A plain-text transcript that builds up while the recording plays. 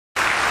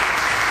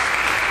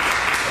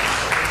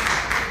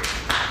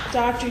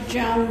Dr.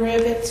 Joan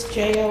Rivitz,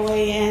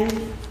 Joan-Rivitz.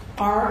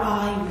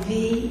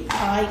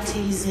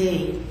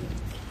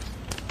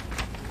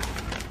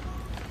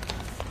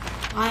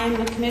 I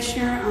am the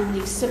Commissioner on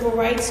the Civil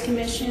Rights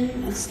Commission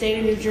of the State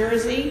of New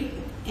Jersey,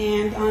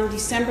 and on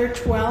December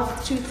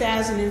 12,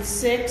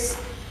 2006,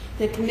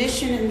 the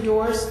Commission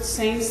endorsed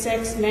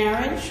same-sex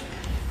marriage,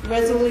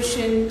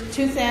 Resolution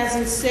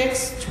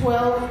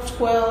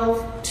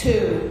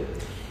 2006-12-12-2.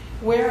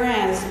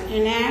 Whereas,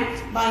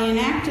 by an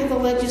act of the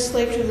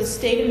legislature of the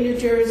State of New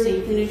Jersey,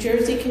 the New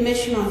Jersey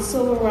Commission on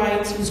Civil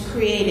Rights was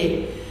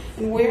created.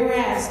 And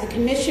whereas the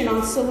Commission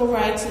on Civil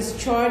Rights is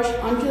charged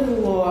under the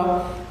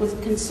law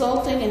with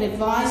consulting and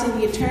advising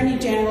the Attorney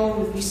General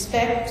with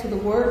respect to the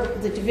work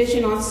of the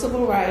Division on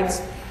Civil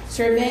Rights,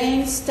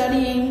 surveying,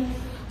 studying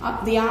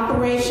the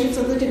operations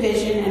of the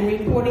division, and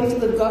reporting to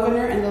the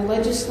governor and the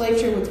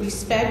legislature with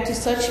respect to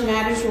such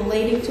matters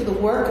relating to the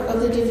work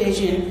of the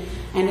division,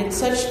 and at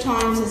such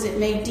times as it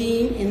may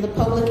deem in the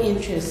public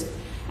interest.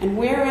 And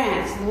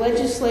whereas the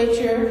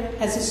legislature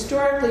has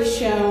historically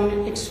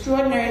shown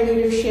extraordinary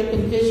leadership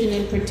and vision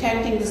in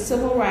protecting the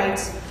civil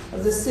rights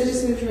of the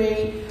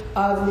citizenry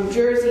of New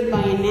Jersey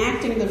by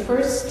enacting the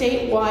first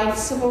statewide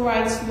civil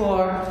rights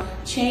law,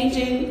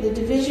 charging the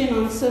Division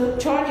on Civil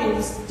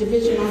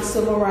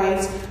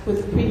Rights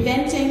with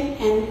preventing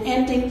and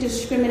ending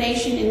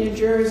discrimination in New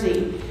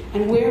Jersey.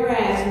 And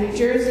whereas New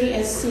Jersey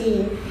is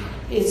seen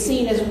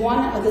as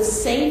one of the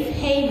safe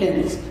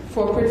havens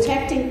for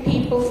protecting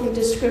people from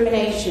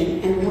discrimination,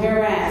 and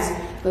whereas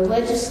the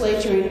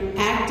legislature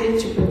acted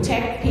to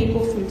protect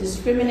people from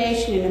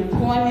discrimination in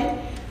employment,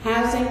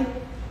 housing,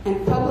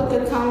 and public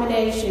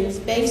accommodations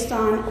based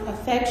on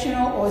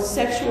affectional or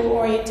sexual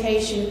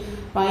orientation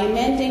by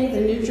amending the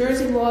New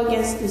Jersey law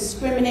against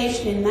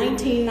discrimination in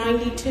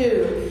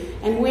 1992,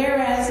 and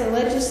whereas the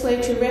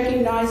legislature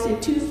recognized in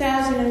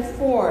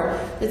 2004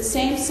 that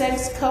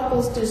same-sex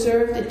couples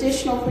deserved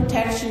additional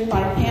protection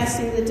by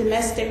passing the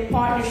Domestic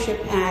Partnership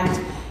Act,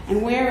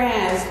 and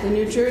whereas the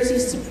New Jersey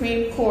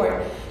Supreme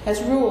Court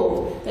has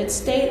ruled that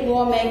state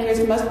lawmakers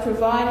must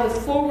provide the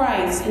full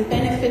rights and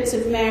benefits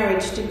of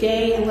marriage to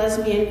gay and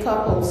lesbian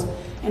couples,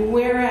 and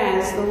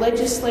whereas the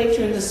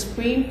legislature and the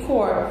Supreme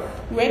Court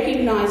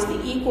recognize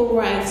the equal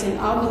rights and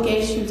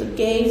obligations of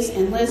gays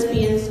and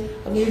lesbians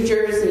of New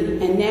Jersey,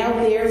 and now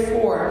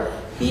therefore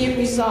be it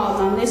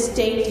resolved on this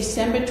date,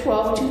 December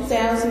 12,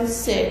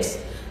 2006,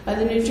 by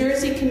the New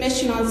Jersey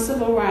Commission on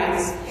Civil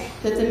Rights,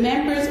 that the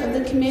members of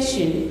the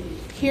Commission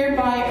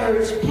hereby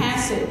urge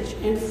passage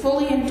and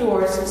fully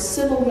endorse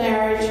civil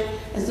marriage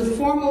as the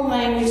formal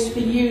language to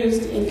be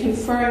used in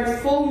conferring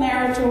full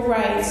marital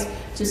rights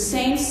to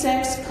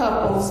same-sex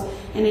couples,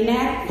 and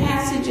enact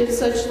passage of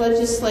such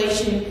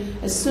legislation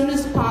as soon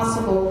as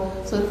possible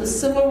so that the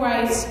civil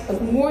rights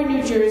of more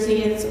New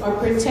Jerseyans are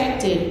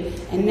protected.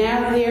 And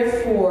now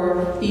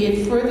therefore be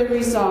it further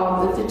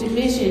resolved that the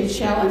division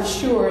shall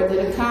ensure that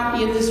a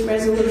copy of this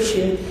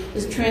resolution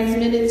is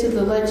transmitted to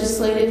the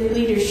legislative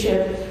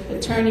leadership,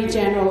 Attorney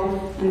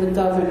General, and the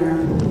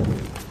Governor.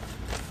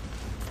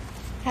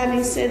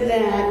 Having said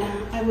that,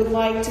 I would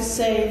like to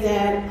say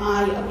that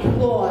I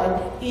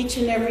applaud each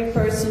and every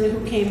person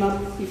who came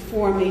up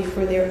before me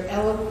for their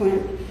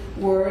eloquent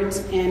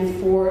words and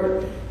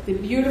for the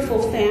beautiful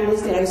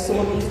families that I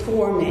saw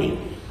before me.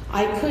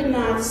 I could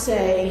not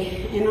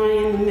say, and I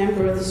am a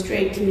member of the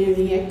straight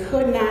community, I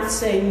could not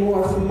say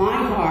more from my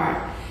heart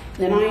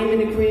that I am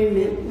in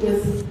agreement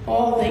with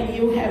all that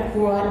you have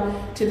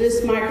brought to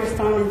this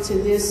microphone and to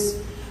this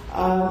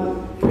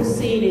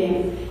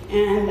proceeding.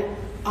 And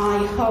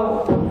I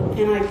hope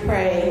and I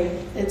pray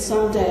that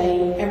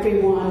someday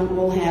everyone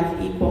will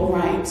have equal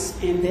rights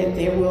and that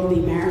there will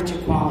be marriage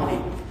equality.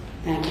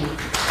 Thank you.